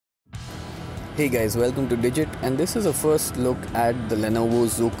Hey guys, welcome to Digit, and this is a first look at the Lenovo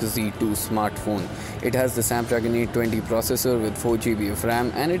Zuk Z2 smartphone. It has the Snapdragon 820 processor with 4GB of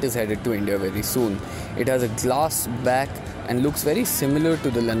RAM, and it is headed to India very soon. It has a glass back and looks very similar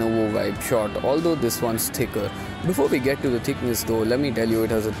to the Lenovo Vibe Shot, although this one's thicker. Before we get to the thickness though, let me tell you it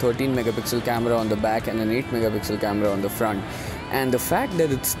has a 13 megapixel camera on the back and an 8 megapixel camera on the front. And the fact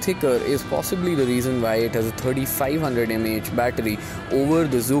that it's thicker is possibly the reason why it has a 3500 mAh battery over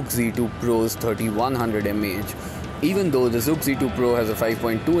the Zuk Z2 Pro's 3100 mAh. Even though the Zuk Z2 Pro has a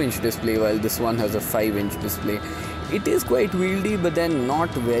 5.2-inch display while this one has a 5-inch display. It is quite wieldy, but then not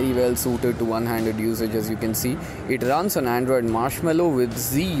very well suited to one-handed usage. As you can see, it runs on Android Marshmallow with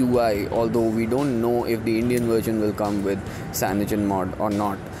ZUI, although we don't know if the Indian version will come with Cyanogen mod or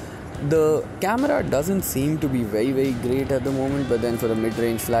not. The camera doesn't seem to be very great at the moment, but then for a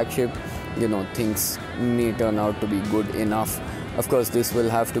mid-range flagship, things may turn out to be good enough. Of course, this will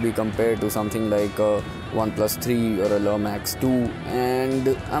have to be compared to something like a OnePlus 3 or a Lenovo Max 2, and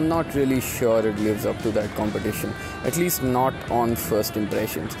I'm not really sure it lives up to that competition, at least not on first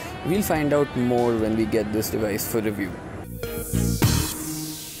impressions. We'll find out more when we get this device for review.